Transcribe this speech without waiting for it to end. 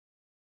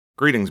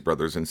Greetings,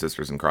 brothers and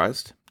sisters in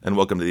Christ, and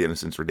welcome to the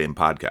Innocence Redeemed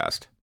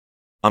podcast.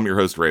 I'm your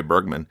host, Ray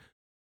Bergman,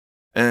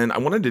 and I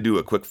wanted to do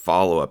a quick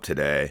follow-up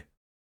today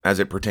as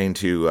it pertained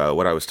to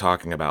what I was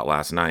talking about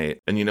last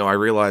night. And, I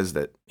realized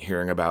that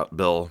hearing about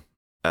Bill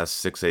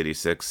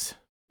S-686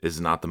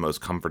 is not the most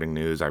comforting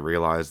news. I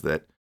realized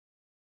that,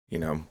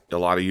 a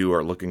lot of you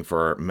are looking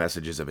for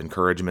messages of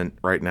encouragement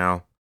right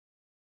now.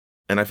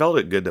 And I felt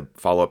it good to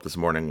follow up this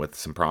morning with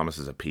some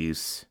promises of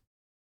peace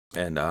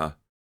and,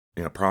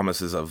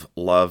 promises of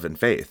love and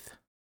faith.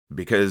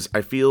 Because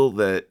I feel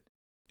that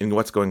in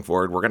what's going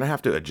forward, we're going to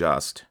have to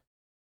adjust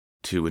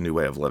to a new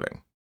way of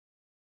living.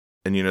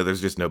 And,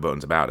 there's just no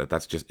bones about it.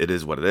 It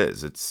is what it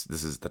is.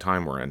 This is the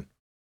time we're in.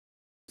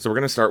 So we're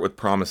going to start with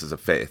promises of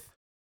faith.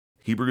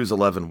 Hebrews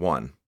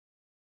 11:1.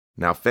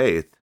 Now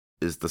faith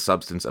is the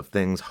substance of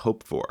things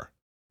hoped for,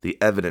 the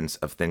evidence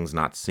of things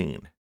not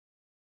seen.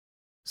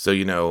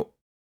 So,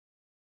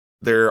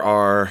 there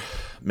are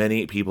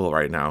many people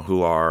right now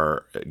who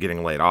are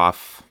getting laid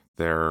off.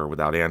 They're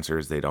without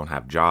answers. They don't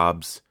have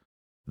jobs.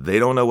 They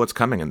don't know what's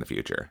coming in the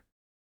future.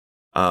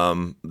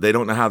 They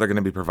don't know how they're going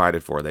to be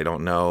provided for. They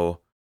don't know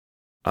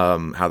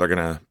how they're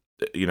going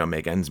to,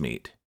 make ends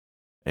meet.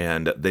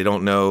 And they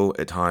don't know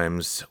at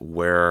times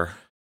where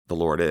the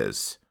Lord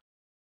is.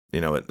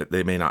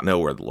 They may not know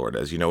where the Lord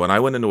is. When I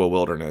went into a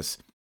wilderness,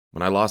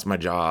 when I lost my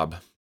job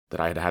that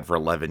I had had for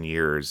 11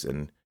 years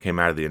and came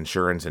out of the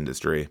insurance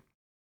industry,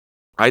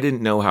 I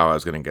didn't know how I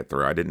was going to get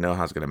through. I didn't know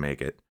how I was going to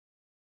make it.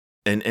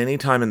 And any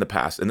time in the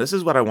past, and this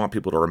is what I want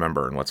people to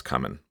remember and what's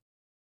coming.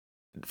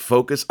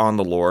 Focus on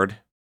the Lord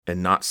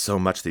and not so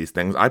much these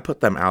things. I put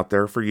them out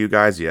there for you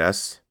guys,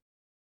 yes.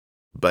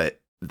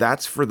 But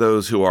that's for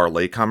those who are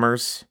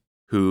latecomers,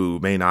 who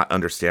may not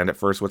understand at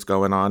first what's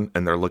going on,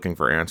 and they're looking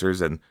for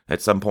answers. And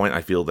at some point,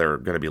 I feel they're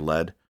going to be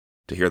led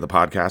to hear the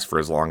podcast for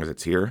as long as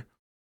it's here.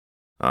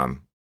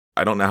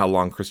 I don't know how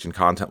long Christian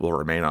content will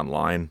remain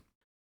online,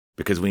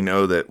 because we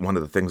know that one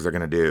of the things they're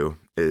going to do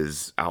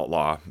is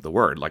outlaw the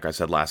word, like I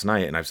said last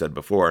night, and I've said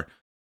before.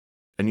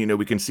 And,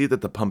 we can see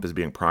that the pump is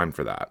being primed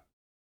for that.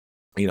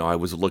 I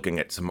was looking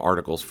at some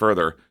articles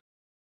further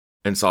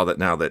and saw that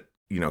now that,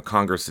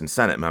 Congress and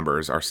Senate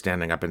members are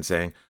standing up and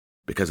saying,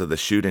 because of the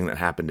shooting that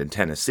happened in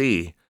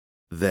Tennessee,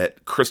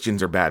 that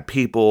Christians are bad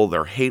people,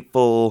 they're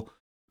hateful,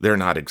 they're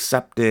not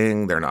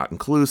accepting, they're not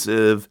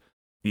inclusive,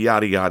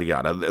 yada, yada,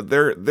 yada.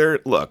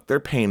 They're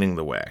painting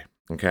the way,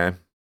 okay?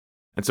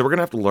 And so we're going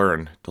to have to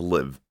learn to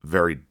live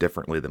very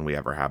differently than we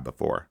ever have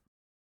before.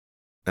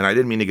 And I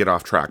didn't mean to get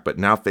off track, but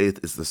now faith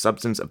is the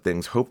substance of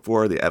things hoped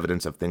for, the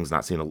evidence of things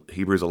not seen.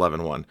 Hebrews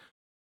 11:1.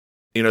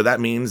 That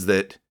means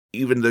that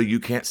even though you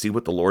can't see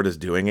what the Lord is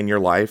doing in your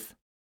life,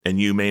 and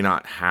you may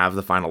not have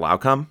the final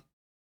outcome,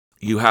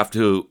 you have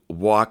to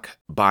walk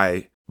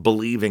by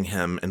believing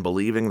Him and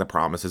believing the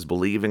promises,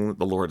 believing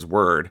the Lord's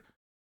word,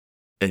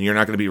 and you're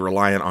not going to be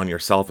reliant on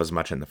yourself as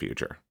much in the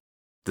future.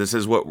 This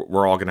is what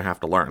we're all going to have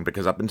to learn,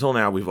 because up until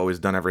now, we've always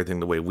done everything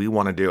the way we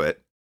want to do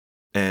it,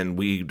 and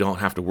we don't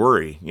have to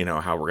worry,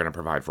 how we're going to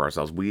provide for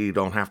ourselves. We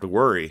don't have to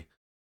worry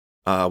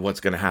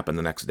what's going to happen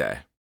the next day.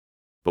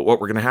 But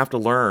what we're going to have to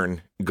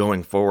learn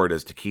going forward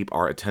is to keep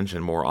our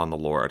attention more on the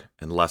Lord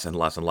and less and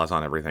less and less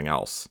on everything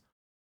else.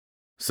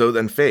 So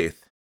then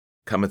faith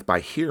cometh by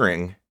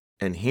hearing,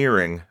 and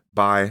hearing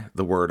by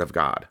the word of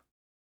God.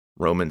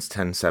 Romans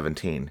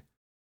 10:17.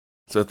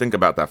 So think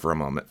about that for a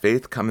moment.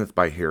 Faith cometh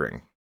by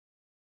hearing,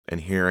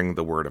 and hearing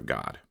the word of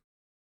God.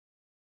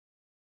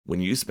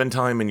 When you spend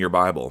time in your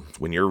Bible,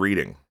 when you're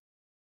reading,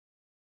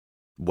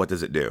 what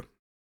does it do?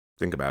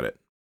 Think about it.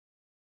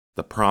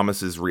 The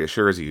promises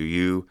reassures you.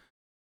 You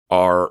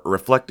are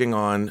reflecting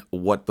on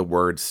what the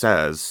word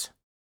says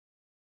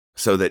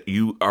so that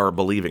you are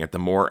believing it. The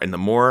more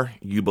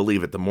you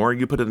believe it, the more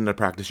you put it into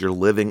practice, you're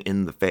living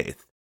in the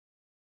faith.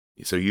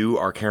 So you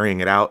are carrying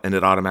it out, and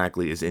it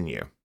automatically is in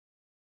you.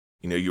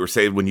 You were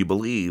saved when you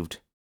believed,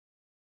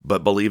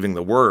 but believing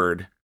the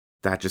word,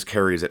 that just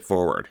carries it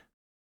forward.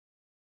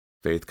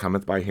 Faith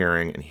cometh by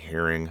hearing, and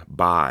hearing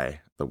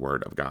by the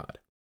word of God.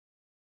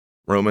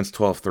 Romans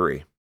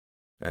 12:3.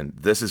 And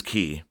this is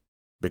key,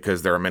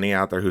 because there are many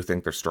out there who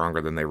think they're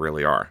stronger than they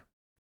really are.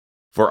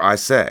 For I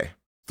say,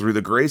 through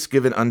the grace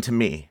given unto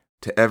me,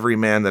 to every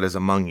man that is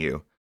among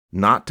you,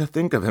 not to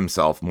think of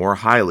himself more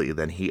highly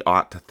than he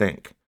ought to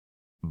think,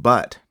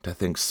 but to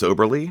think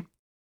soberly,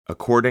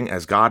 according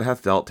as God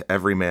hath dealt to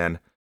every man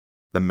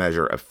the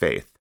measure of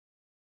faith.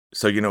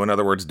 So, in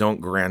other words,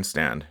 don't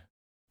grandstand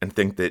and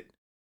think that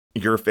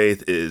your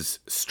faith is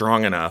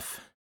strong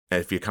enough, and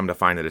if you come to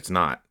find it, it's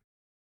not.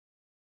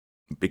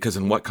 Because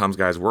in what comes,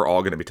 guys, we're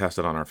all going to be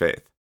tested on our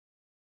faith.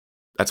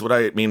 That's what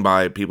I mean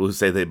by people who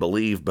say they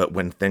believe, but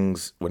when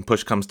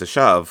push comes to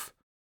shove,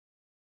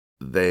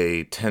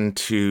 they tend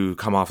to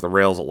come off the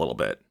rails a little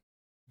bit.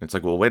 It's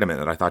like, well, wait a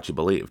minute, I thought you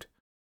believed.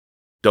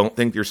 Don't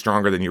think you're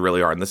stronger than you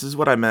really are. And this is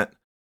what I meant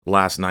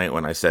last night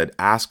when I said,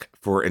 ask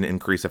for an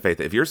increase of faith.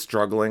 If you're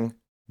struggling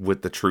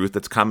with the truth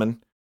that's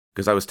coming,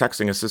 because I was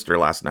texting a sister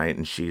last night,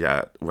 and she,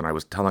 when I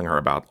was telling her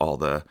about all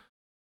the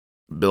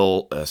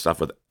Bill stuff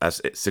with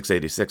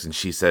S686, and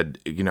she said,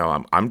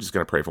 I'm just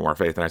going to pray for more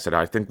faith. And I said,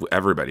 I think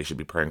everybody should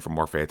be praying for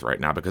more faith right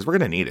now because we're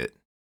going to need it.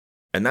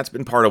 And that's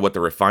been part of what the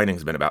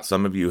refining's been about.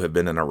 Some of you have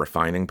been in a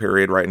refining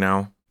period right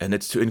now, and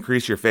it's to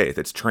increase your faith.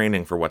 It's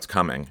training for what's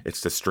coming. It's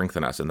to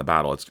strengthen us in the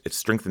battle. It's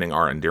strengthening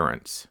our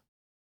endurance.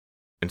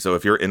 And so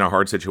if you're in a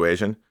hard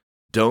situation,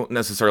 don't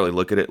necessarily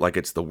look at it like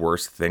it's the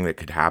worst thing that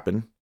could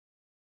happen,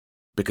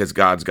 because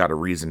God's got a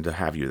reason to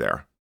have you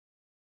there.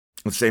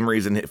 The same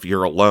reason if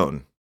you're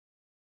alone,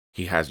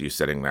 he has you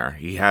sitting there.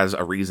 He has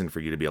a reason for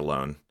you to be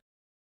alone.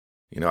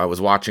 I was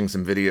watching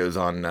some videos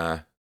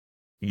on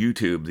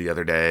YouTube the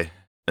other day,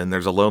 and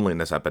there's a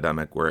loneliness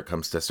epidemic where it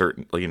comes to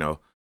certain,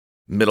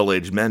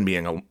 middle-aged men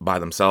being by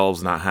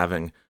themselves, not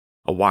having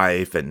a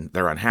wife, and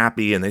they're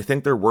unhappy, and they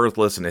think they're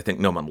worthless, and they think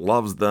no one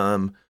loves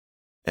them,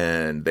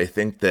 and they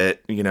think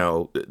that,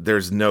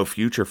 there's no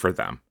future for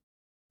them.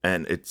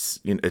 And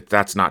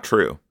that's not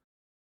true.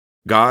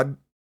 God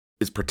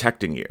is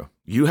protecting you.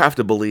 You have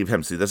to believe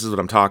him. See, this is what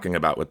I'm talking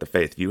about with the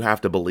faith. You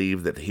have to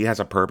believe that he has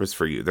a purpose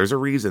for you. There's a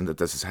reason that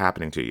this is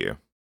happening to you.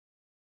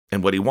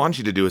 And what he wants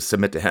you to do is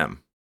submit to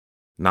him,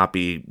 not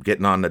be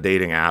getting on the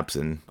dating apps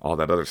and all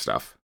that other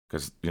stuff.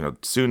 Because,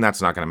 soon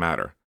that's not going to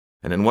matter.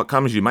 And in what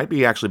comes, you might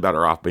be actually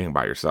better off being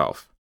by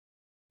yourself.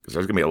 Because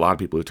there's going to be a lot of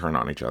people who turn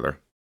on each other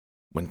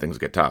when things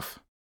get tough.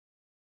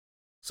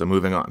 So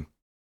moving on.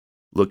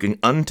 Looking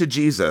unto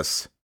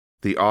Jesus,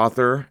 the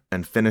author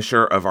and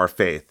finisher of our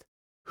faith,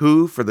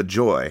 who for the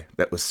joy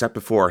that was set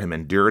before him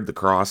endured the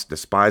cross,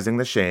 despising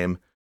the shame,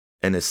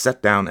 and is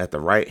set down at the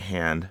right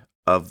hand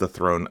of the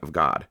throne of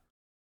God.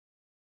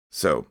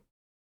 So,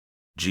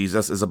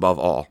 Jesus is above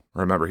all.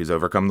 Remember, he's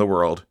overcome the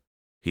world.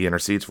 He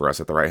intercedes for us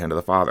at the right hand of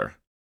the Father.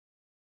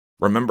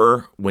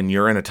 Remember, when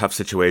you're in a tough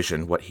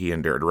situation, what he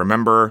endured.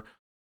 Remember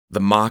the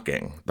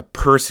mocking, the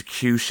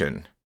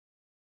persecution.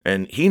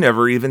 And he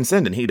never even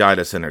sinned, and he died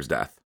a sinner's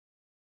death.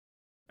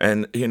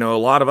 And, a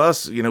lot of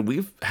us,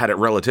 we've had it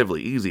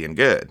relatively easy and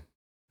good,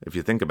 if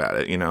you think about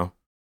it,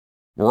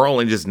 We're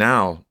only just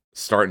now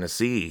starting to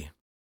see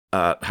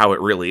how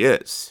it really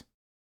is.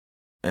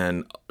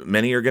 And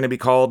many are going to be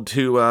called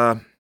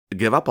to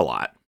give up a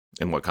lot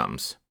in what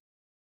comes.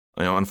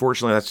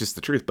 Unfortunately, that's just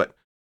the truth, but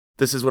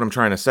this is what I'm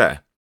trying to say.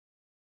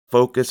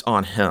 Focus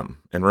on him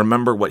and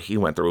remember what he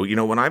went through.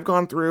 When I've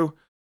gone through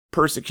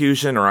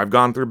persecution or I've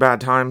gone through bad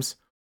times,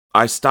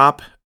 I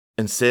stop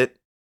and sit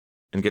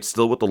and get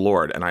still with the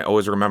Lord, and I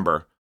always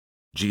remember,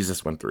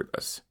 Jesus went through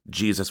this.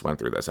 Jesus went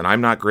through this, and I'm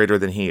not greater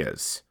than he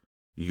is.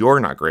 You're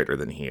not greater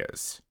than he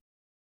is.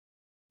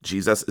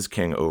 Jesus is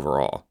king over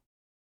all,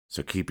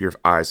 so keep your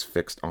eyes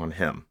fixed on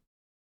him.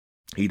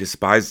 He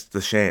despised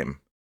the shame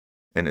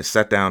and is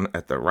set down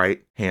at the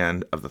right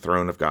hand of the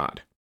throne of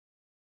God.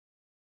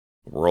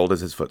 The world is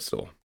his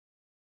footstool.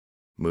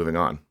 Moving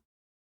on.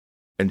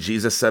 And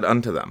Jesus said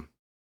unto them,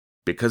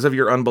 because of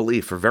your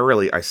unbelief, for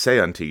verily I say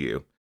unto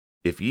you,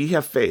 if ye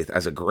have faith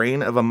as a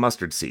grain of a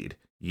mustard seed,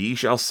 ye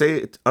shall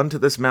say unto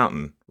this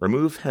mountain,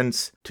 remove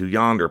hence to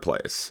yonder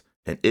place,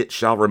 and it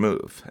shall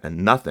remove, and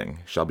nothing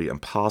shall be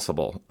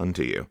impossible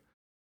unto you.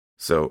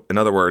 So, in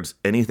other words,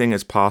 anything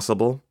is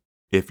possible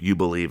if you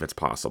believe it's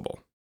possible.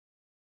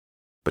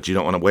 But you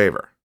don't want to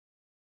waver.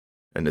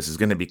 And this is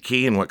going to be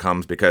key in what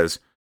comes, because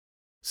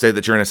say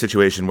that you're in a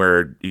situation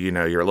where,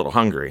 you're a little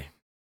hungry.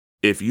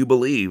 If you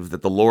believe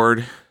that the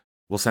Lord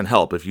will send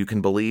help, if you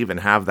can believe and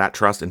have that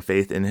trust and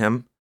faith in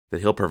him, that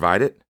he'll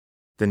provide it,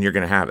 then you're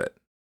going to have it.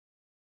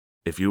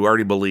 If you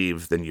already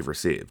believe, then you've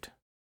received.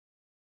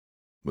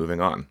 Moving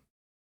on.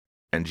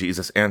 And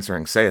Jesus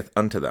answering saith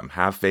unto them,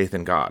 have faith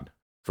in God.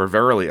 For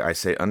verily I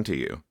say unto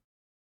you,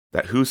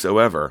 that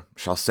whosoever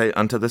shall say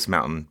unto this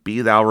mountain,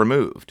 be thou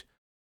removed,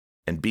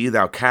 and be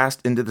thou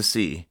cast into the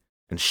sea,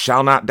 and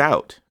shall not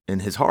doubt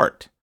in his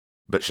heart,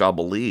 but shall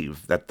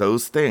believe that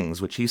those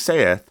things which he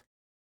saith,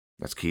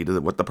 that's key to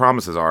what the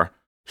promises are,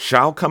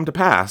 shall come to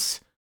pass,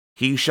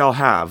 he shall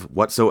have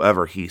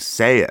whatsoever he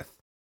saith.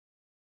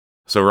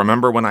 So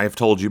remember when I have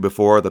told you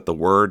before that the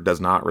word does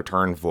not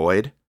return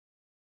void?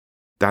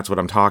 That's what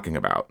I'm talking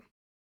about.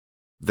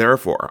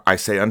 Therefore I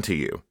say unto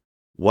you,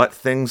 what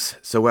things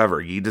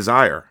soever ye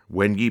desire,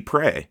 when ye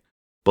pray,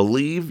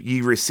 believe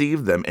ye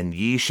receive them, and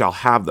ye shall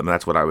have them.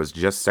 That's what I was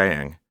just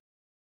saying.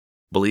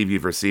 Believe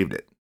you've received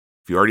it.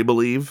 If you already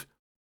believe,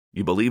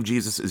 you believe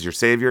Jesus is your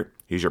Savior,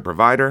 he's your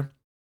provider,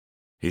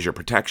 he's your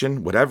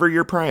protection. Whatever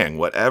you're praying,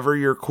 whatever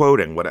you're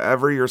quoting,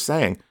 whatever you're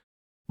saying,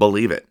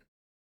 believe it.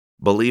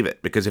 Believe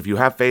it. Because if you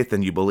have faith,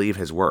 then you believe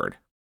his word.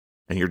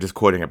 And you're just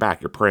quoting it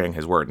back. You're praying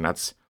his word. And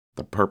that's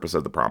the purpose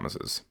of the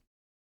promises.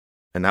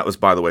 And that was,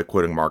 by the way,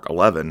 quoting Mark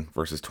 11,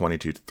 verses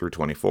 22 through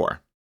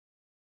 24.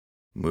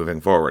 Moving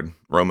forward,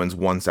 Romans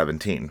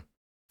 1:17.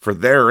 For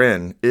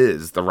therein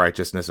is the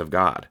righteousness of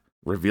God,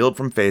 revealed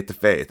from faith to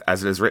faith,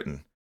 as it is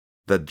written,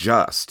 the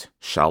just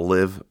shall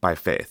live by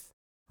faith.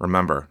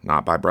 Remember,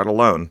 not by bread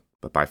alone,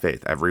 but by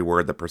faith, every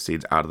word that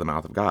proceeds out of the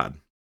mouth of God.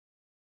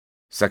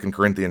 2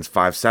 Corinthians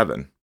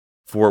 5:7.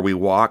 For we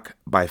walk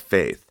by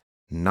faith,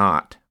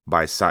 not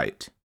by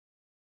sight.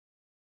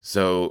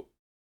 So,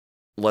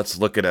 let's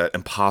look at an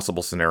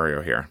impossible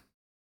scenario here.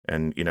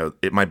 And,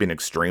 it might be an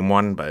extreme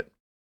one, but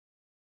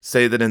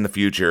say that in the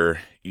future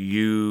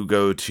you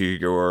go to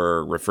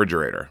your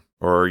refrigerator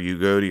or you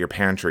go to your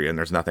pantry and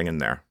there's nothing in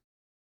there.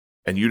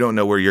 And you don't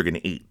know where you're going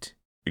to eat.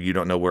 You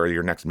don't know where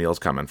your next meal's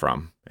coming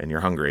from, and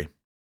you're hungry.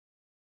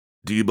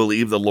 Do you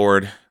believe the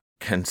Lord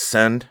can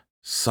send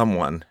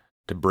someone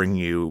to bring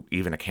you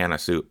even a can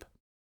of soup?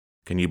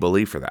 Can you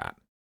believe for that?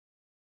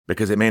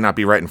 Because it may not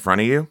be right in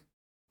front of you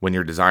when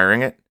you're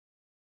desiring it,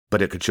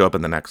 but it could show up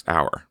in the next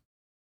hour.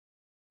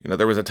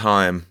 There was a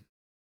time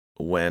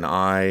when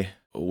I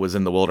was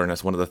in the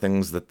wilderness. One of the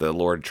things that the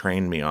Lord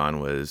trained me on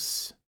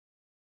was,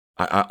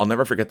 I'll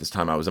never forget this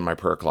time I was in my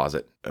prayer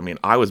closet.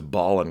 I was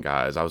bawling,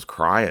 guys. I was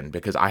crying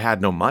because I had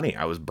no money.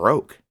 I was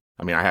broke.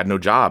 I had no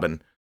job,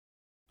 and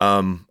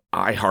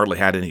I hardly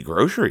had any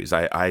groceries.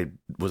 I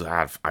was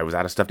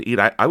out of stuff to eat.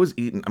 I was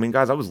eating.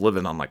 Guys, I was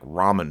living on like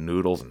ramen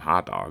noodles and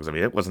hot dogs.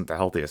 It wasn't the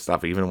healthiest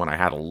stuff. Even when I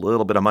had a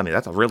little bit of money,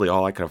 that's really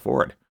all I could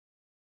afford.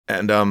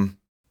 And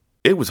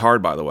it was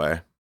hard, by the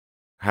way,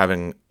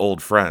 having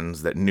old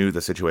friends that knew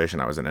the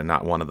situation I was in, and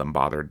not one of them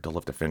bothered to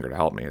lift a finger to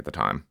help me at the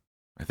time.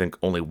 I think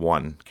only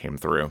one came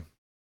through.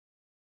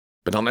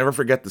 But I'll never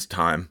forget this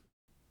time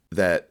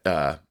that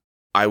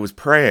I was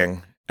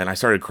praying and I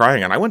started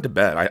crying and I went to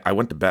bed. I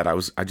went to bed.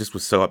 I just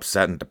was so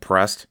upset and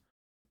depressed.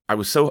 I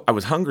was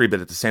hungry,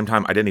 but at the same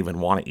time, I didn't even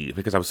want to eat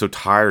because I was so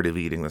tired of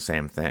eating the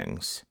same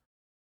things.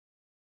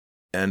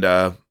 And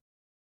the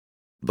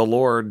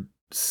Lord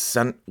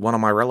sent one of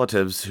my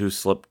relatives who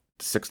slipped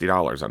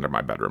 $60 under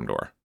my bedroom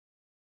door.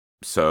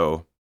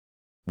 So,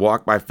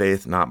 walk by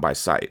faith, not by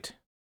sight.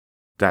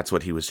 That's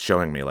what he was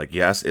showing me. Like,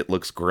 yes, it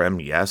looks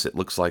grim. Yes, it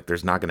looks like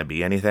there's not going to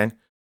be anything,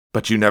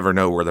 but you never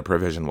know where the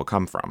provision will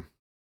come from.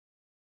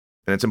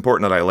 And it's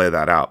important that I lay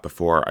that out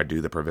before I do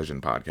the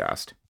provision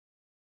podcast.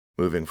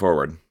 Moving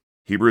forward,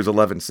 Hebrews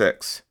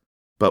 11:6.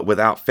 But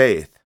without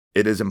faith,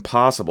 it is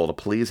impossible to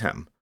please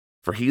him.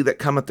 For he that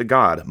cometh to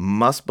God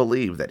must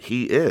believe that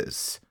he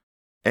is,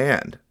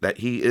 and that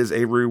he is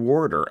a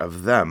rewarder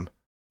of them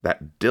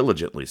that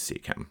diligently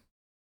seek him.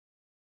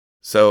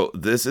 So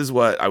this is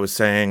what I was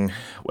saying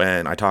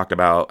when I talked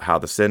about how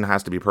the sin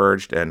has to be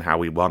purged and how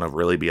we want to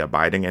really be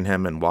abiding in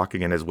him and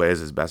walking in his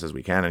ways as best as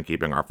we can and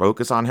keeping our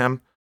focus on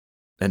him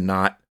and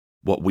not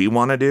what we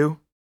want to do.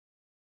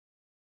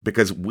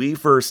 Because we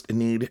first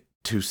need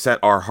to set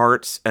our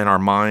hearts and our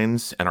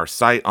minds and our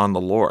sight on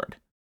the Lord.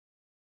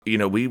 We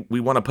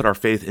want to put our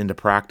faith into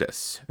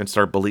practice and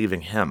start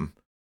believing him.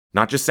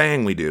 Not just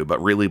saying we do,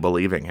 but really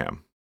believing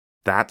him.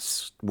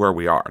 That's where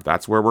we are.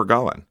 That's where we're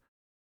going.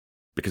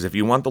 Because if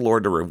you want the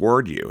Lord to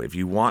reward you, if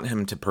you want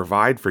him to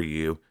provide for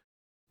you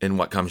in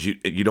what comes,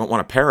 you don't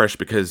want to perish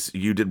because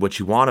you did what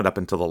you wanted up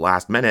until the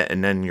last minute,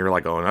 and then you're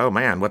like, oh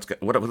man, what's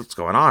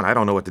going on? I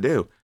don't know what to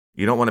do.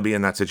 You don't want to be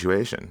in that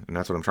situation, and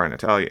that's what I'm trying to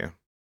tell you.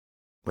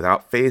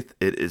 Without faith,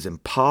 it is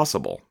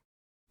impossible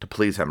to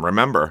please him.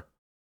 Remember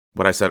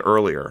what I said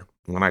earlier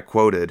when I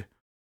quoted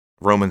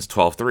Romans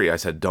 12:3. I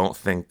said, don't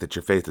think that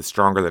your faith is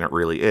stronger than it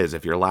really is.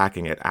 If you're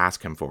lacking it,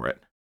 ask him for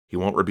it. He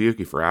won't rebuke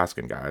you for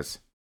asking, guys.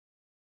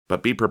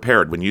 But be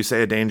prepared. When you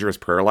say a dangerous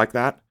prayer like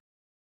that,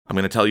 I'm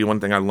going to tell you one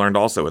thing I learned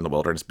also in the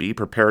wilderness. Be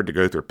prepared to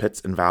go through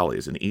pits and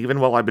valleys. And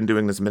even while I've been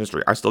doing this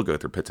ministry, I still go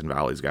through pits and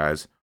valleys,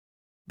 guys.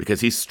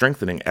 Because he's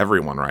strengthening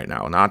everyone right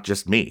now, not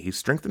just me. He's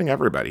strengthening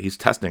everybody. He's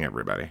testing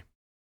everybody.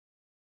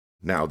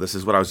 Now, this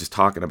is what I was just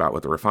talking about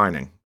with the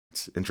refining.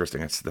 It's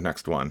interesting. It's the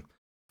next one.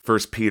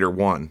 1 Peter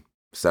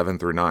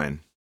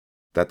 1:7-9.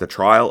 That the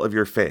trial of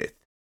your faith,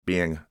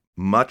 being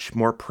much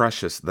more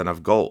precious than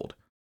of gold,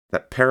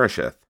 that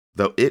perisheth,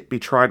 though it be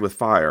tried with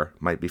fire,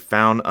 might be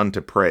found unto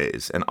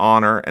praise and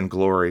honor and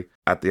glory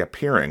at the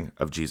appearing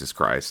of Jesus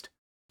Christ,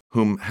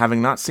 whom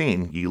having not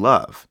seen ye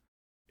love,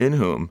 in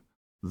whom,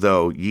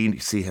 though ye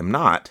see him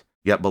not,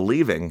 yet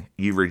believing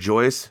ye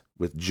rejoice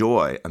with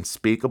joy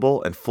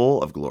unspeakable and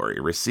full of glory,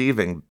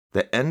 receiving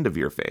the end of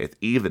your faith,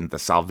 even the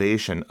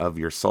salvation of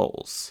your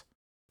souls.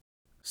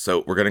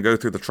 So we're going to go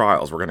through the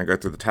trials, we're going to go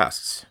through the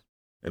tests,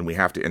 and we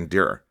have to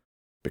endure,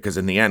 because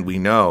in the end we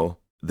know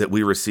that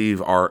we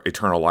receive our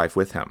eternal life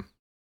with him.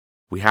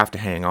 We have to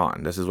hang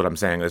on. This is what I'm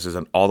saying. This is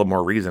all the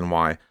more reason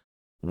why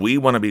we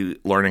want to be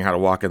learning how to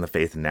walk in the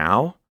faith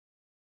now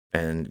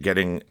and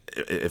getting,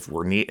 if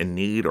we're in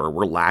need or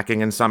we're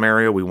lacking in some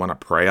area, we want to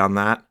pray on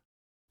that.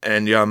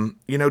 And,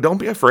 don't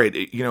be afraid.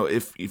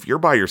 If you're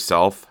by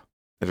yourself,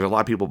 and there's a lot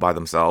of people by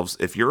themselves,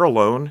 if you're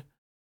alone,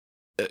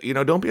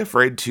 don't be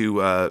afraid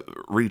to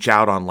reach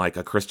out on like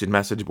a Christian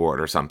message board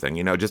or something.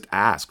 Just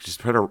ask. Just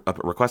put a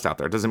request out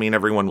there. It doesn't mean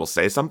everyone will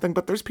say something,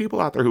 but there's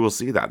people out there who will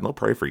see that and they'll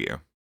pray for you.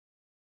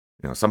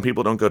 Some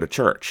people don't go to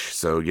church,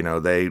 so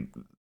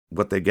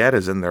what they get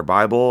is in their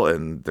Bible,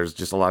 and there's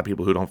just a lot of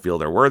people who don't feel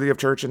they're worthy of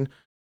church, and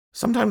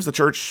sometimes the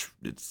church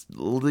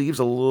leaves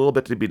a little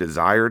bit to be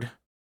desired.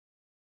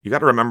 You got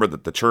to remember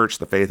that the church,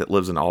 the faith, it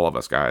lives in all of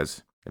us,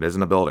 guys. It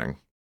isn't a building.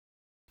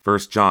 1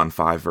 John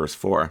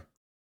 5:4.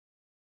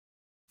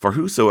 For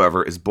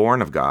whosoever is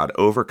born of God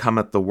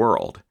overcometh the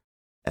world,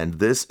 and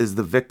this is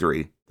the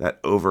victory that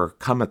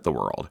overcometh the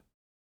world,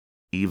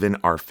 even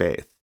our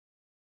faith.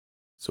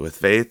 So with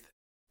faith,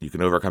 you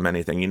can overcome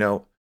anything.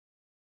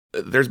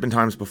 There's been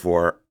times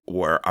before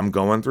where I'm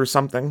going through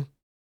something.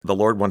 The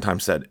Lord one time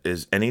said,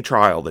 "Is any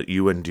trial that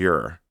you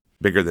endure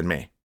bigger than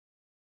me?"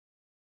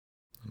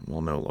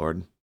 Well, no,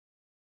 Lord.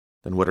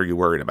 Then what are you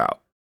worried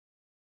about?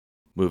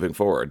 Moving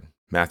forward,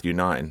 Matthew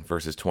 9,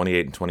 verses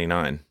 28 and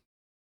 29.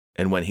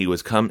 And when he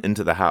was come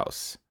into the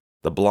house,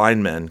 the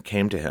blind men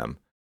came to him.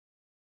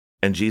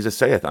 And Jesus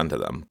saith unto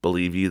them,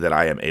 Believe ye that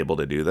I am able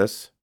to do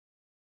this?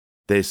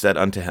 They said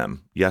unto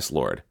him, Yes,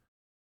 Lord.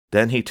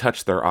 Then he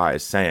touched their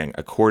eyes, saying,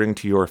 According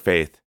to your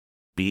faith,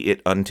 be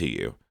it unto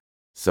you.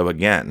 So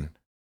again,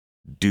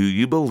 do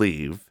you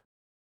believe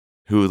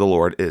who the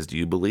Lord is? Do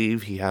you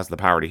believe he has the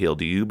power to heal?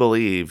 Do you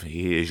believe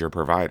he is your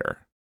provider?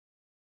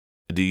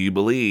 Do you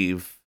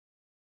believe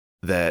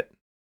that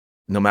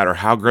no matter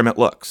how grim it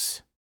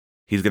looks,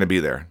 he's going to be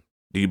there?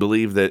 Do you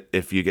believe that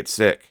if you get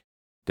sick,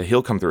 that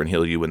he'll come through and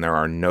heal you when there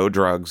are no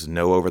drugs,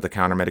 no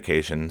over-the-counter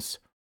medications?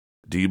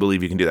 Do you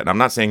believe you can do that? And I'm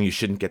not saying you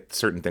shouldn't get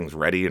certain things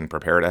ready and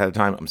prepared ahead of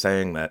time. I'm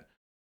saying that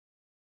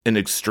in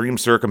extreme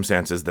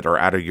circumstances that are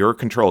out of your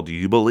control, do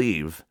you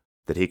believe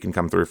that he can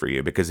come through for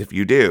you? Because if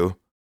you do,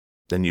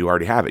 then you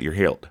already have it. You're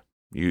healed.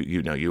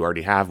 You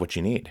already have what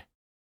you need.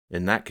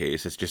 In that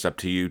case, it's just up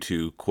to you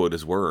to quote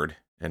his word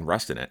and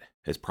rest in it,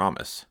 his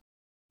promise.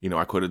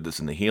 I quoted this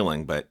in the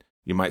healing, but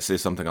you might say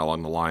something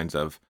along the lines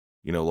of,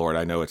 Lord,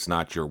 I know it's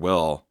not your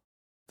will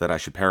that I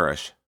should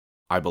perish.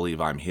 I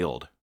believe I'm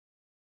healed.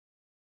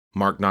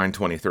 Mark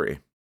 9:23.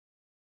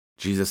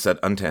 Jesus said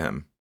unto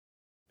him,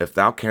 If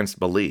thou canst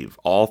believe,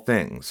 all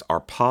things are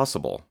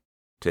possible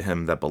to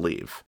him that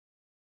believe.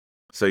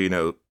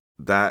 So,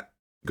 that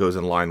goes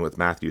in line with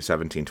Matthew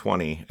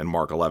 17:20 and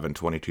Mark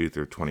 11:22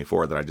 through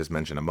 24 that I just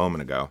mentioned a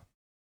moment ago.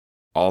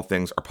 All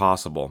things are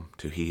possible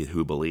to he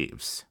who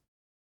believes.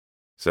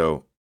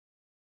 So,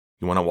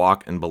 you want to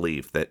walk and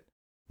believe that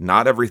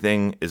not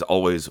everything is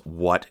always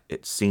what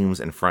it seems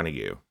in front of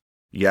you.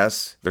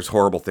 Yes, there's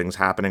horrible things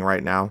happening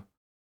right now.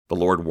 The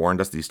Lord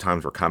warned us these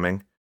times were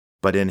coming.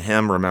 But in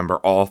him, remember,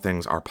 all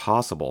things are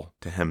possible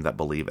to him that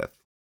believeth.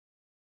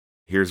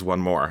 Here's one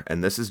more,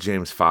 and this is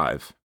James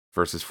 5,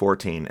 verses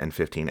 14 and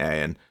 15a.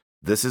 And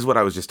this is what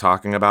I was just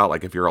talking about.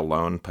 Like if you're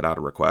alone, put out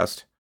a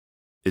request.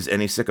 Is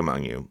any sick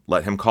among you?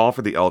 Let him call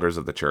for the elders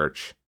of the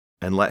church,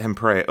 and let him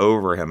pray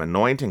over him,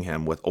 anointing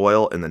him with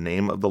oil in the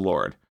name of the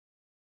Lord.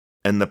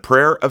 And the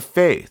prayer of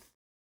faith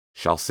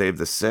shall save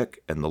the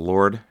sick, and the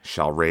Lord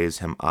shall raise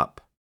him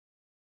up.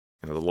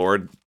 The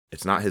Lord,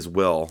 it's not his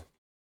will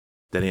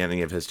that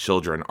any of his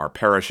children are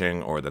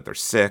perishing or that they're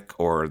sick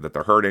or that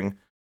they're hurting.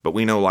 But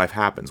we know life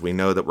happens. We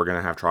know that we're going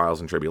to have trials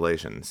and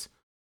tribulations.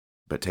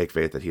 But take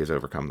faith that he has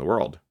overcome the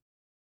world.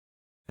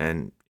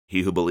 And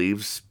he who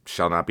believes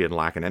shall not be in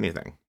lack in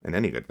anything, in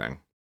any good thing.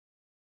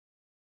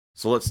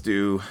 So let's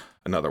do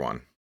another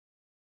one.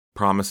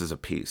 Promises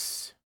of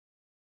peace.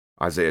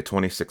 Isaiah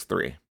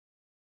 26:3.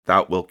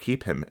 Thou wilt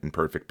keep him in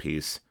perfect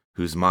peace,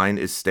 whose mind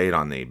is stayed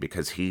on thee,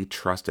 because he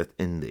trusteth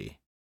in thee.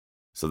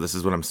 So this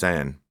is what I'm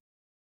saying.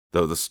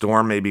 Though the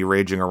storm may be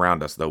raging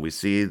around us, though we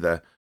see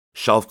the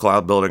shelf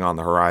cloud building on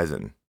the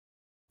horizon,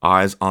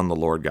 eyes on the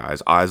Lord,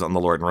 guys. Eyes on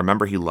the Lord. And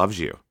remember, he loves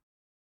you.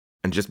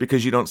 And just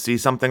because you don't see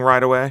something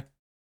right away,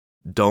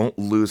 don't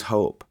lose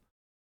hope.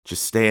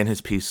 Just stay in his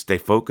peace. Stay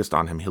focused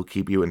on him. He'll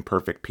keep you in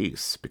perfect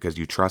peace because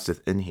you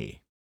trusteth in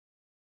he.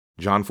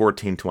 John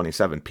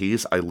 14:27.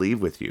 Peace I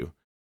leave with you.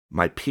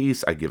 My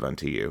peace I give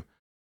unto you.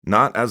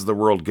 Not as the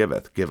world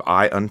giveth, give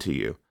I unto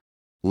you.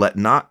 Let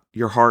not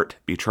your heart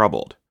be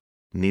troubled,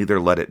 neither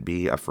let it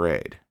be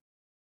afraid.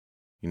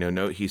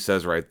 Note he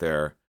says right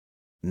there,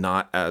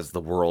 not as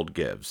the world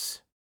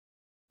gives.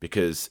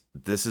 Because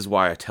this is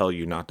why I tell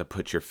you not to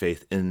put your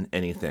faith in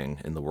anything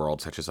in the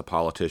world, such as a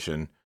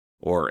politician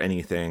or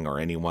anything or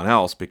anyone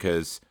else,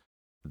 because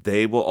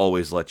they will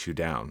always let you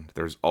down.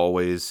 There's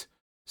always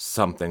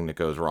something that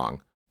goes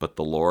wrong. But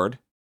the Lord,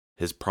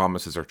 his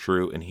promises are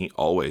true, and he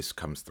always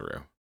comes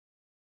through.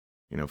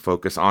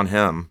 Focus on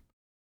him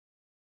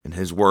and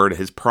his word,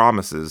 his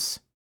promises,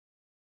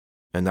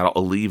 and that'll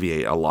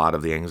alleviate a lot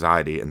of the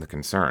anxiety and the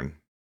concern.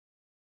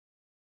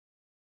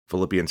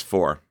 Philippians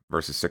 4,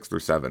 verses 6 through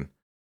 7.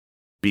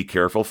 Be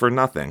careful for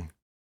nothing,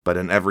 but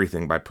in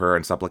everything by prayer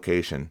and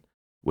supplication,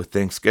 with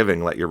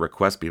thanksgiving let your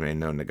requests be made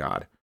known to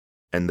God.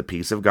 And the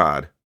peace of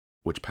God,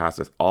 which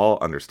passeth all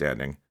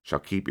understanding, shall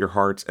keep your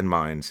hearts and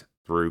minds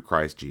through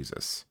Christ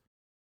Jesus.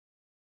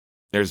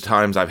 There's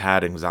times I've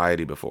had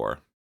anxiety before.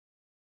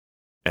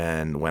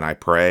 And when I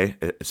pray,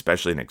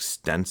 especially an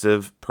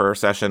extensive prayer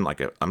session, like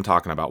I'm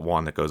talking about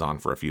one that goes on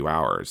for a few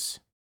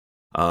hours,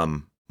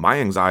 my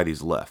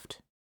anxieties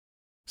lift.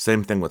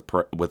 Same thing with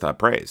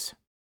praise.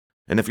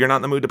 And if you're not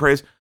in the mood to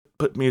praise,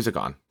 put music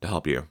on to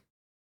help you.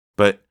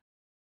 But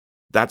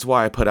that's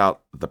why I put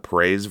out the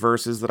praise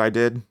verses that I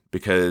did,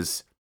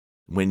 because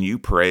when you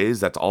praise,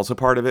 that's also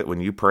part of it.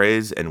 When you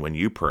praise and when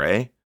you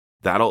pray,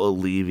 that'll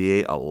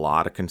alleviate a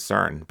lot of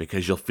concern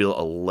because you'll feel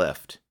a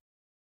lift.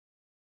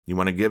 You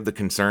want to give the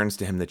concerns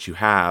to him that you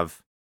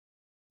have,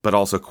 but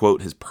also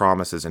quote his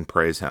promises and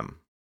praise him.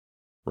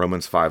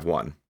 Romans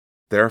 5:1.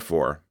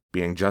 Therefore,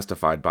 being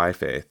justified by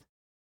faith,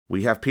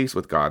 we have peace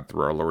with God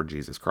through our Lord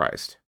Jesus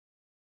Christ.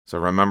 So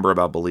remember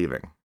about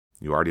believing.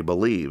 You already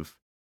believe.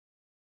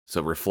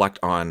 So reflect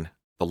on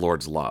the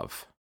Lord's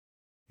love.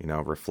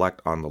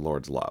 Reflect on the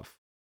Lord's love.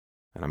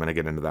 And I'm going to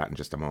get into that in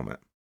just a moment.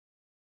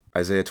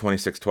 Isaiah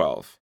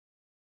 26:12.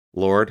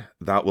 Lord,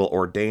 thou wilt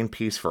ordain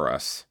peace for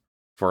us,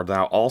 for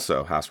thou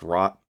also hast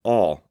wrought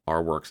all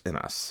our works in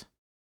us.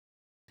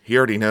 He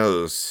already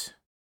knows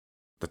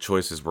the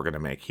choices we're going to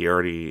make. He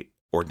already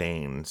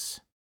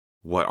ordains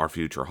what our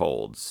future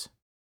holds.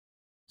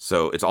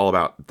 So it's all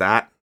about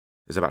that,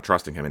 is about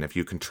trusting him. And if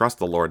you can trust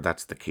the Lord,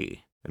 that's the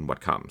key in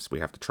what comes. We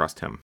have to trust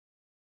him.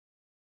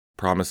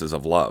 Promises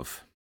of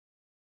love.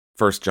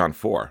 1 John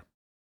 4,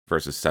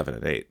 verses 7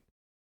 and 8.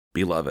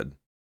 Beloved,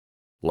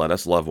 let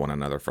us love one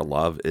another, for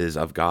love is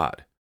of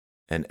God.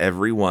 And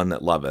every one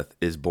that loveth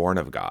is born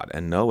of God,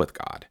 and knoweth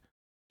God.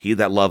 He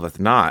that loveth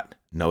not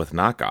knoweth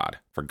not God,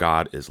 for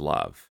God is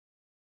love.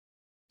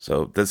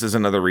 So this is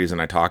another reason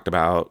I talked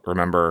about,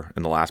 remember,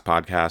 in the last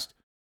podcast,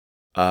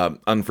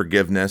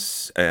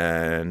 unforgiveness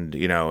and,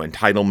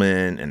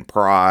 entitlement and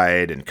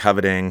pride and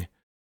coveting.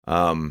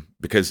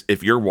 Because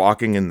if you're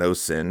walking in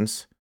those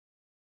sins,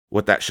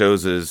 what that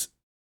shows is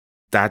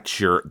that's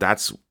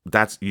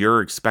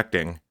you're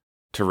expecting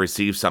to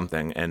receive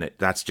something, and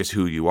that's just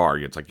who you are.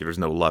 It's like there's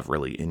no love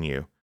really in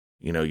you.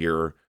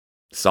 You're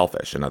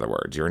selfish, in other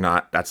words.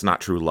 That's not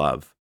true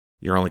love.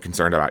 You're only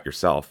concerned about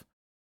yourself.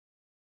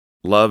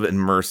 Love and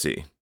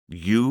mercy.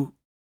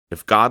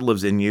 If God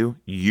lives in you,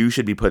 you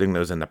should be putting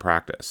those into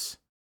practice.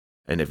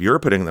 And if you're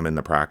putting them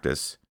into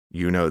practice,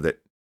 you know that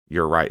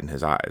you're right in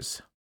his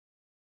eyes.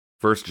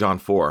 1 John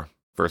 4,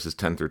 verses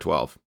 10 through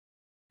 12.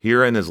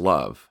 Herein is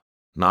love,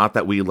 not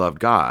that we loved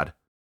God,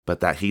 but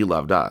that he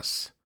loved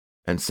us,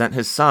 and sent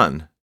his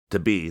Son to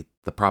be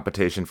the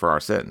propitiation for our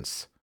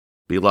sins.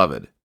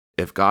 Beloved,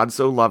 if God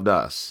so loved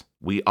us,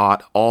 we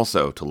ought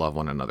also to love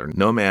one another.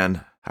 No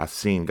man hath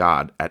seen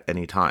God at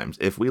any times.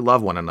 If we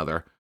love one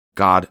another,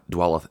 God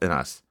dwelleth in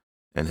us,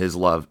 and his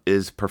love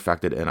is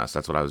perfected in us.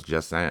 That's what I was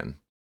just saying.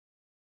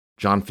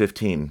 John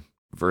 15,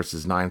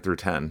 verses 9 through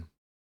 10.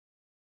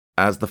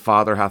 As the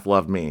Father hath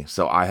loved me,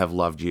 so I have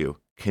loved you.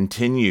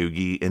 Continue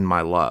ye in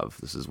my love.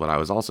 This is what I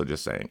was also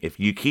just saying. If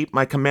you keep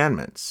my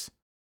commandments,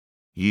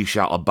 ye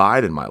shall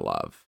abide in my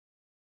love,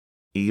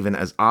 even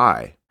as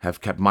I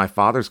have kept my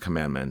Father's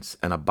commandments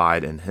and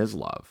abide in his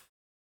love.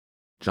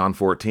 John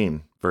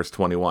 14, verse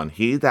 21.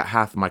 He that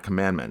hath my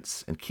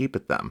commandments and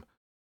keepeth them,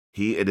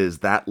 he it is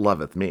that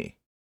loveth me.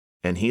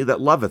 And he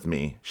that loveth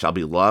me shall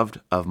be loved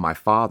of my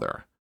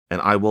Father,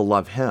 and I will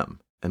love him,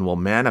 and will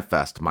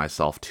manifest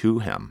myself to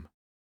him.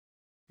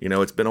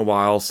 It's been a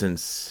while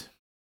since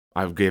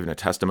I've given a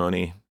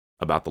testimony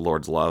about the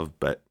Lord's love,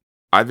 but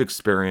I've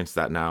experienced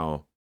that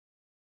now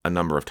a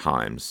number of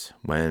times.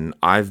 When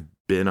I've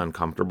been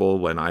uncomfortable,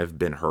 when I've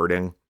been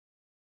hurting,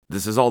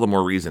 this is all the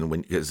more reason,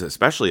 because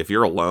especially if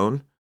you're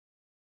alone,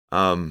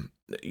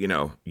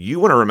 you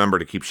want to remember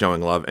to keep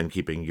showing love and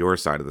keeping your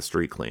side of the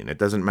street clean. It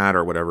doesn't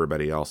matter what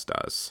everybody else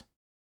does.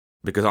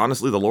 Because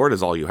honestly, the Lord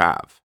is all you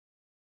have.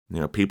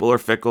 People are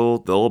fickle.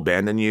 They'll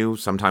abandon you.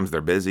 Sometimes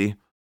they're busy.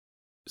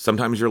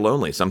 Sometimes you're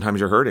lonely. Sometimes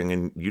you're hurting.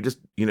 And you just,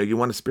 you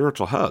want a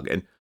spiritual hug.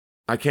 And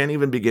I can't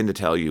even begin to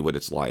tell you what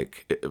it's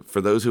like,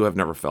 for those who have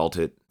never felt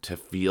it, to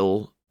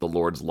feel the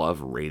Lord's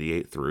love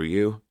radiate through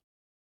you.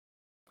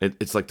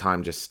 It's like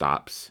time just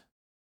stops.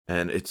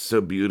 And it's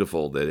so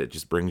beautiful that it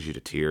just brings you to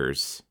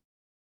tears.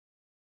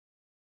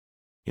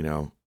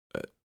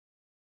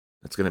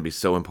 It's going to be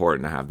so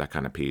important to have that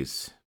kind of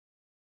peace.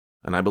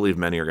 And I believe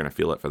many are going to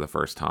feel it for the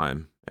first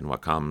time in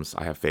what comes.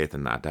 I have faith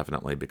in that,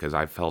 definitely, because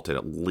I've felt it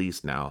at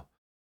least now,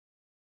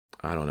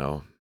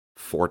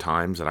 4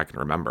 times that I can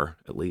remember,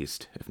 at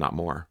least, if not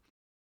more.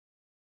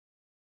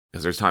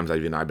 Because there's times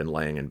I've been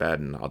laying in bed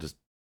and I'll just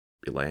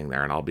be laying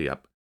there and I'll be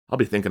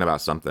thinking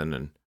about something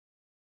and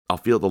I'll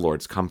feel the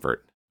Lord's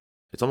comfort.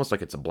 It's almost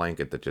like it's a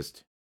blanket that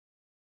just,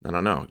 I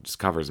don't know, it just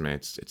covers me.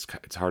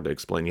 It's hard to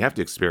explain. You have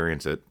to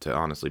experience it to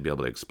honestly be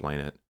able to explain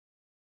it.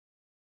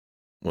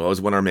 Well, I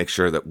always want to make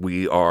sure that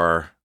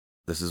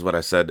this is what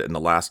I said in the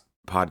last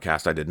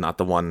podcast I did, not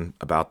the one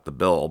about the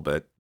bill,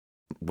 but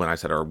when I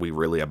said, are we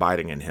really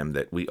abiding in him,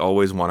 that we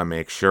always want to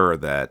make sure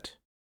that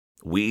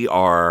we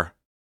are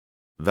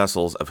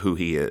vessels of who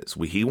he is.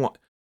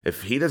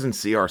 If he doesn't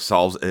see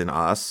ourselves in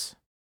us,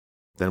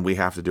 then we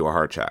have to do a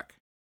heart check.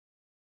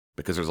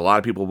 Because there's a lot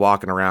of people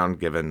walking around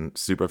giving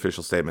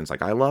superficial statements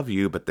like, I love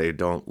you, but they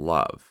don't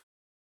love.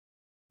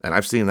 And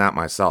I've seen that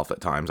myself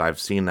at times. I've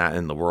seen that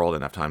in the world,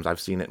 and at times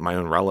I've seen it in my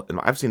own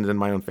I've seen it in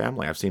my own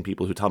family. I've seen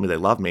people who tell me they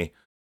love me.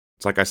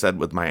 It's like I said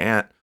with my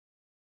aunt,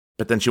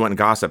 but then she went and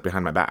gossiped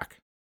behind my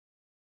back.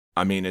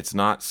 I mean, it's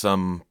not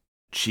some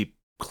cheap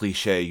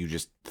cliche you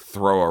just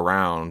throw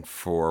around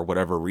for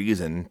whatever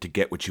reason to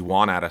get what you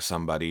want out of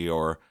somebody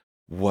or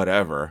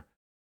whatever.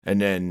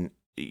 And then,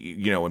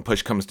 when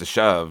push comes to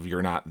shove,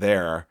 you're not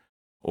there,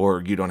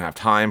 or you don't have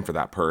time for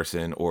that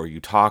person, or you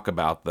talk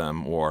about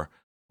them, or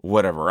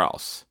whatever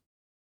else.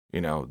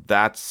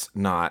 That's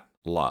not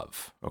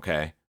love,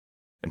 okay?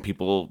 And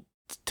people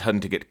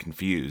tend to get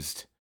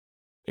confused.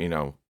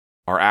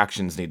 Our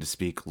actions need to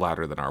speak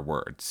louder than our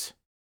words.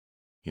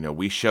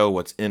 We show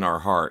what's in our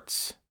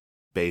hearts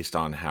based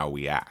on how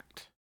we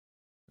act,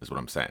 is what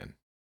I'm saying.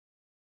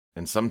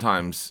 And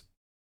sometimes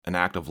an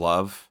act of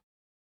love,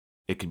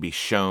 it can be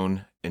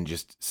shown in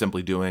just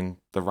simply doing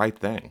the right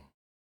thing.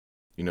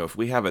 If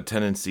we have a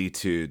tendency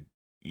to,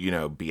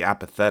 be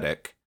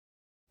apathetic,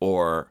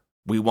 or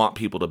we want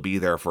people to be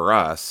there for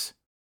us,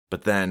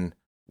 but then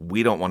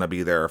we don't want to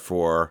be there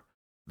for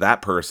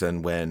that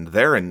person when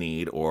they're in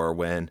need, or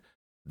when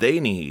they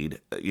need,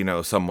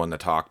 someone to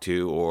talk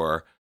to,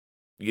 or,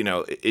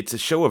 it's a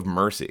show of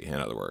mercy, in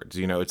other words.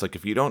 It's like,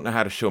 if you don't know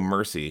how to show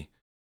mercy,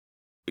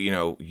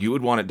 you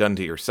would want it done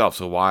to yourself.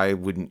 So why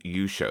wouldn't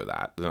you show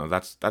that?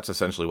 That's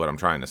essentially what I'm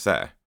trying to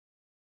say.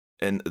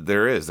 And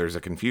there's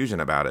a confusion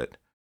about it.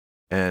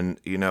 And,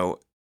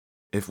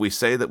 if we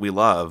say that we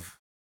love,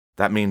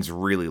 that means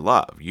really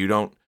love. You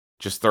don't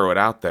just throw it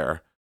out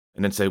there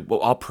and then say,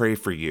 well, I'll pray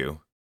for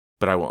you,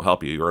 but I won't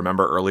help you. You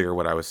remember earlier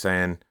what I was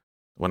saying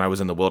when I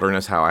was in the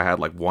wilderness, how I had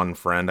like one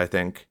friend, I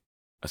think,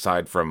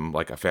 aside from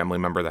like a family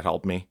member that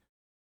helped me.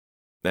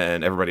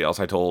 And everybody else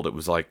I told, it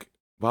was like,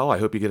 well, I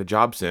hope you get a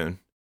job soon.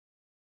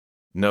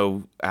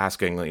 No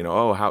asking,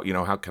 oh, how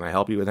can I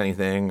help you with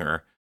anything,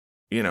 or,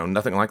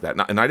 nothing like that.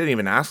 And I didn't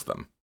even ask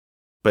them.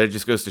 But it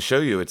just goes to show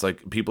you, it's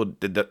like people,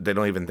 they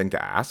don't even think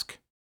to ask.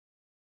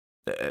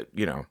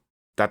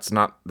 That's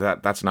not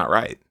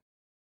right.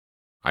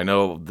 I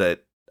know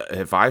that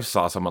if I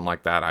saw someone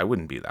like that, I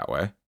wouldn't be that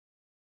way.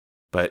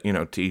 But,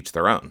 to each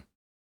their own.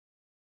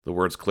 The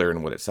word's clear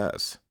in what it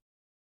says.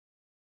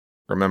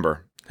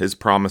 Remember, his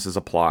promises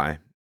apply,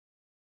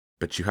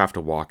 but you have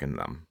to walk in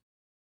them.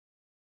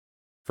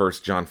 1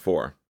 John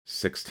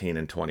 4:16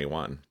 and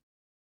 21.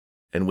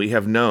 And we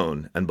have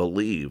known and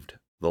believed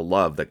the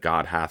love that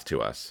God hath to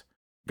us.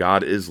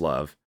 God is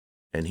love,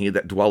 and he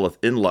that dwelleth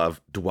in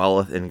love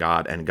dwelleth in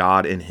God, and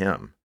God in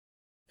him.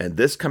 And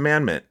this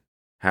commandment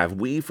have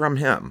we from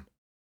him,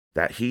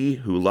 that he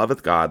who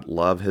loveth God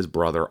love his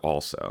brother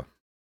also.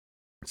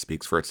 It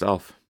speaks for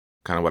itself.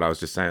 Kind of what I was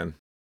just saying.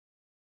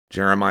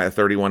 Jeremiah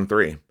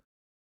 31:3.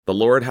 The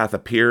Lord hath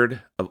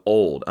appeared of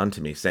old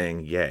unto me,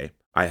 saying, Yea,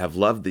 I have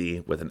loved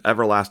thee with an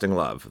everlasting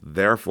love.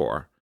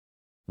 Therefore,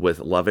 with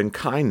loving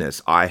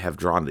kindness I have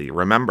drawn thee.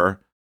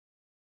 Remember,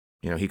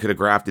 he could have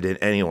grafted in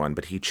anyone,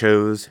 but he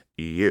chose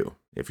you.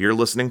 If you're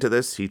listening to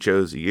this, he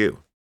chose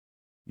you.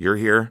 You're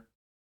here.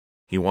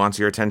 He wants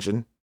your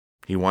attention.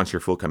 He wants your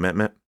full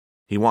commitment.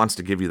 He wants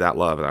to give you that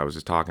love that I was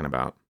just talking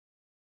about.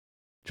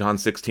 John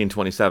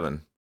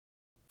 16:27.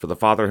 For the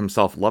Father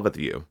himself loveth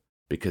you,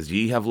 because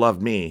ye have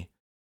loved me,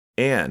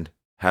 and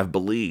have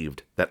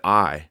believed that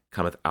I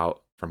cometh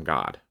out from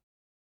God.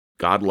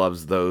 God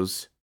loves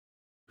those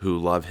who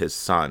love his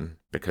Son,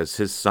 because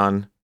his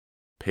Son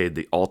paid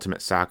the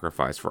ultimate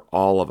sacrifice for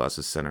all of us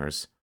as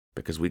sinners,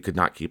 because we could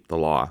not keep the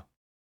law.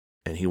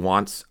 And he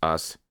wants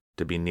us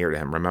to be near to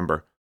him.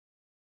 Remember,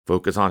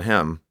 focus on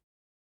him.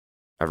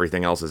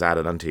 Everything else is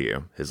added unto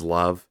you. His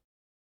love,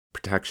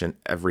 protection,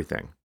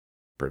 everything.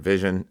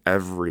 Provision,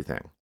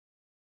 everything.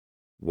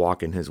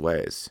 Walk in his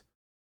ways.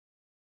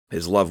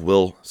 His love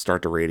will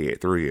start to radiate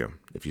through you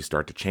if you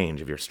start to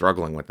change. If you're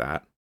struggling with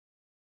that,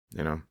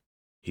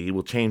 he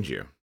will change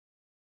you.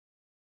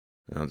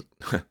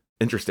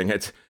 Interesting.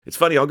 It's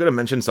funny. I'll go to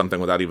mention something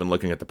without even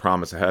looking at the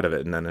promise ahead of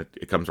it, and then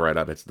it comes right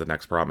up. It's the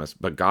next promise.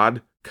 But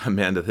God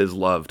commanded his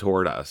love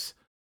toward us,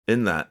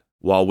 in that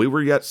while we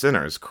were yet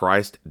sinners,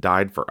 Christ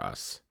died for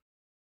us.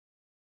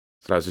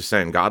 So I was just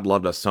saying, God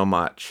loved us so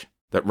much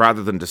that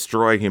rather than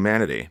destroy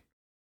humanity,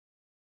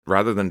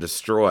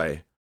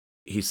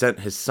 he sent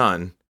his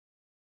Son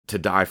to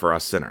die for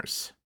us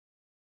sinners.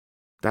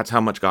 That's how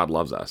much God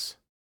loves us.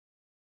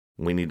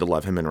 We need to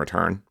love him in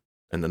return.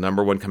 And the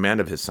number one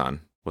command of his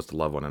Son was to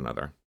love one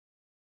another.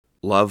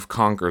 Love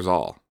conquers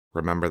all.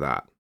 Remember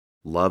that.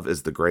 Love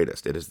is the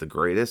greatest. It is the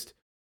greatest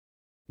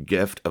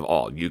gift of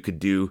all. You could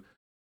do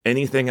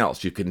anything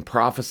else. You can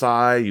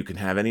prophesy. You can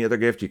have any other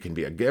gift. You can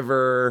be a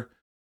giver.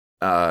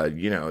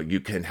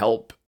 You can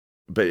help.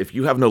 But if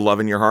you have no love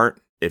in your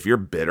heart, if you're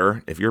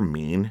bitter, if you're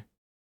mean,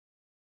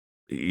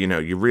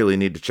 you really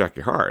need to check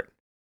your heart.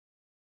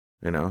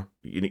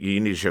 You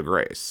need to show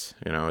grace.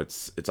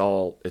 It's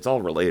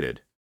all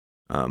related.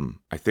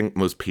 I think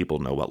most people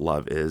know what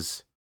love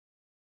is,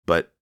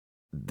 but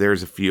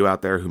there's a few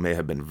out there who may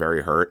have been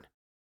very hurt.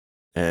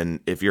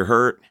 And if you're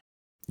hurt,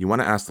 you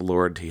want to ask the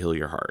Lord to heal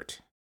your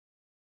heart.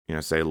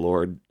 Say,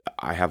 Lord,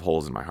 I have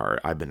holes in my heart.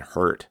 I've been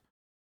hurt.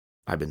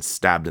 I've been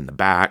stabbed in the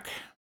back.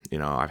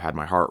 I've had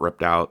my heart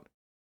ripped out.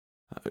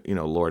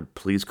 Lord,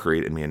 please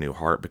create in me a new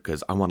heart,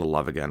 because I want to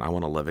love again. I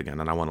want to live again,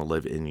 and I want to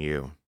live in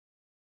you.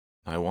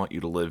 I want you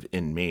to live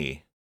in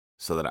me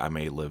so that I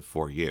may live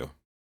for you.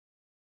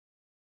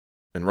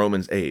 In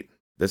Romans 8,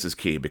 this is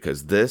key,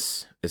 because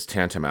this is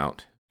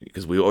tantamount,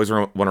 because we always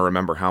want to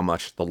remember how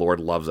much the Lord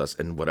loves us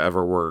in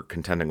whatever we're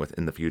contending with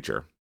in the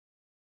future.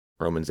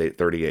 Romans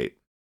 8:38.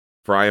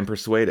 For I am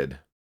persuaded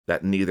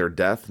that neither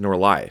death nor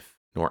life,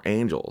 nor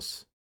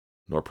angels,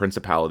 nor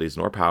principalities,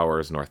 nor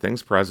powers, nor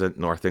things present,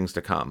 nor things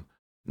to come,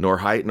 nor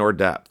height, nor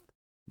depth,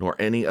 nor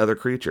any other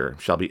creature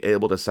shall be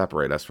able to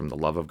separate us from the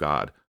love of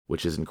God,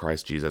 which is in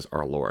Christ Jesus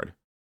our Lord.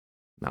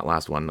 That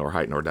last one, nor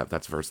height, nor depth,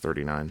 that's verse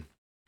 39.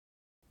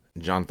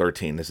 John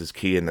 13, this is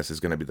key, and this is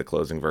going to be the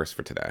closing verse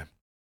for today.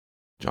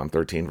 John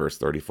 13, verse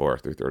 34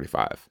 through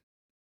 35.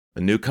 A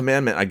new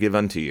commandment I give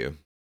unto you,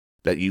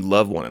 that ye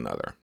love one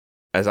another.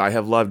 As I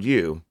have loved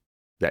you,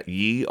 that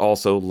ye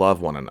also love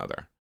one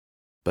another.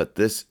 But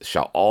this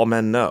shall all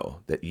men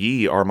know, that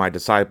ye are my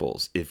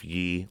disciples, if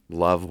ye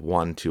love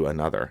one to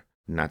another.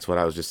 And that's what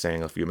I was just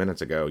saying a few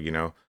minutes ago.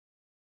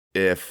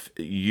 If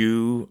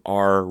you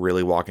are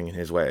really walking in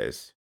his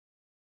ways,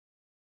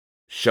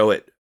 show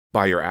it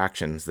by your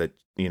actions,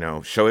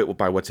 show it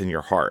by what's in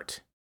your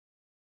heart.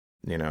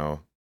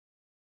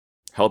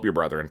 Help your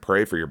brethren,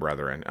 pray for your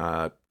brethren,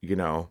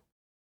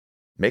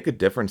 make a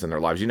difference in their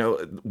lives.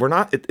 We're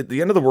not,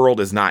 the end of the world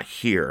is not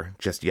here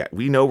just yet.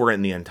 We know we're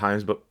in the end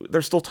times, but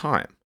there's still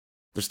time.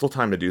 There's still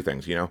time to do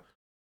things,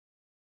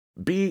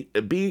 Be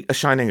a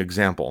shining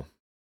example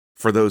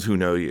for those who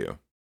know you.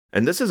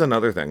 And this is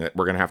another thing that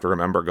we're going to have to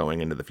remember going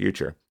into the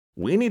future.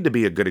 We need to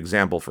be a good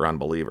example for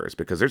unbelievers,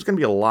 because there's going to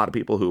be a lot of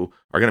people who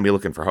are going to be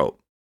looking for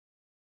hope.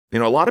 A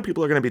lot of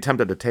people are going to be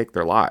tempted to take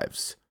their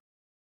lives.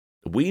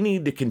 We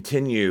need to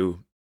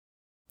continue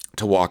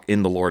to walk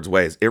in the Lord's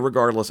ways,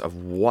 irregardless of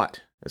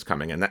what is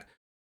coming. And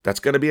that's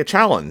going to be a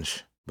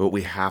challenge, but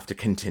we have to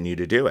continue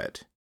to do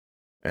it.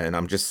 And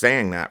I'm just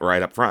saying that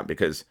right up front,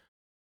 because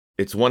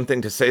it's one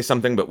thing to say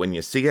something, but when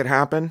you see it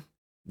happen,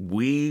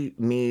 we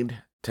need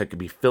to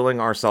be filling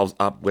ourselves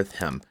up with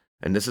him.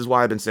 And this is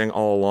why I've been saying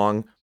all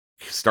along,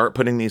 start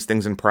putting these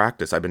things in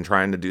practice. I've been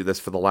trying to do this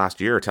for the last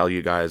year, tell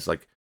you guys,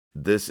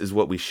 this is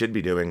what we should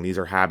be doing. These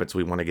are habits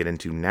we want to get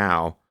into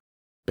now,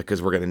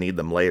 because we're going to need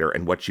them later.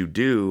 And what you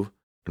do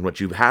and what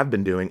you have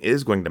been doing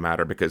is going to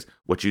matter, because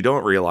what you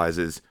don't realize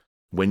is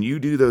when you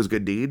do those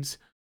good deeds,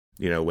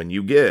 when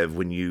you give,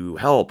 when you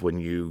help, when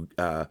you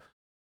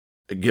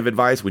give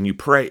advice, when you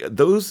pray,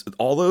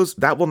 all those,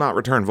 that will not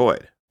return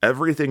void.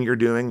 Everything you're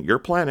doing, you're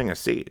planting a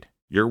seed.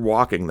 You're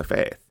walking the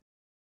faith.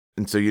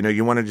 And so,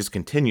 you want to just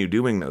continue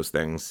doing those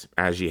things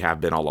as you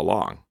have been all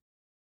along.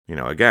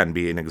 Again,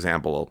 be an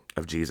example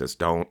of Jesus.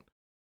 Don't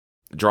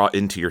draw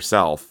into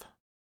yourself,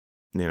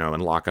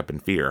 and lock up in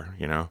fear,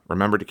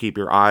 Remember to keep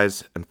your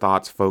eyes and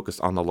thoughts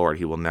focused on the Lord.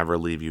 He will never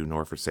leave you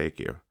nor forsake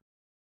you.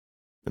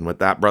 And with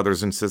that,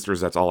 brothers and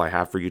sisters, that's all I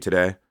have for you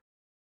today.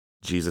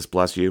 Jesus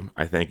bless you.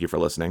 I thank you for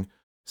listening.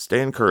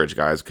 Stay encouraged,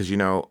 guys, because,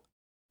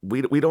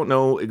 we don't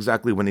know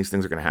exactly when these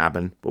things are going to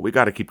happen, but we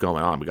got to keep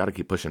going on. We got to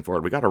keep pushing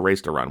forward. We got a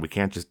race to run. We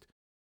can't just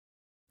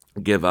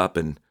give up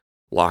and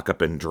lock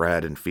up in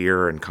dread and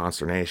fear and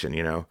consternation,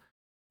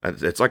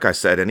 It's like I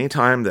said,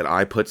 anytime that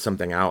I put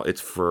something out,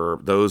 it's for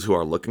those who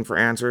are looking for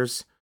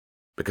answers,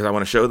 because I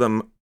want to show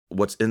them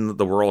what's in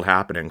the world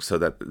happening so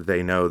that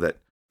they know that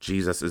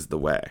Jesus is the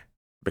way,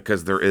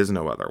 because there is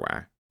no other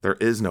way. There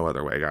is no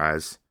other way,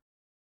 guys.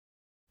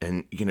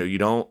 And, you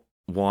don't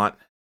want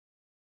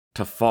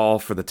to fall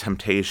for the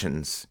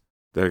temptations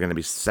that are going to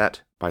be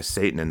set by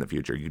Satan in the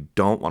future. You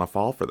don't want to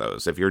fall for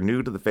those. If you're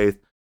new to the faith,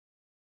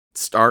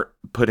 start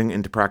putting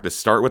into practice.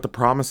 Start with the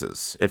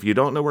promises. If you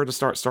don't know where to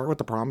start with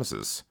the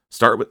promises.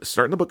 Start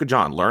in the book of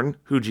John. Learn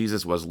who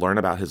Jesus was. Learn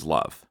about his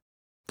love.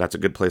 That's a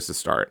good place to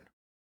start.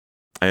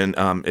 And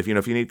if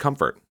you need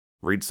comfort,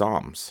 read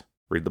Psalms.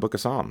 Read the book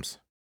of Psalms.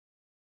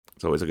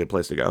 It's always a good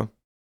place to go.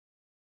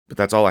 But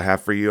that's all I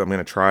have for you. I'm going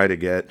to try to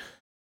get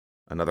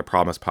another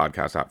Promise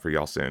podcast out for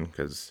y'all soon,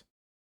 because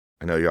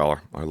I know y'all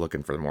are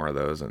looking for more of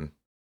those, and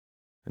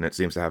it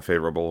seems to have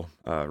favorable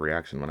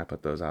reaction when I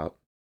put those out.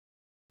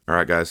 All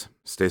right, guys,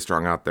 stay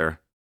strong out there.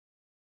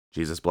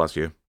 Jesus bless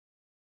you.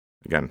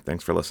 Again,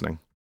 thanks for listening.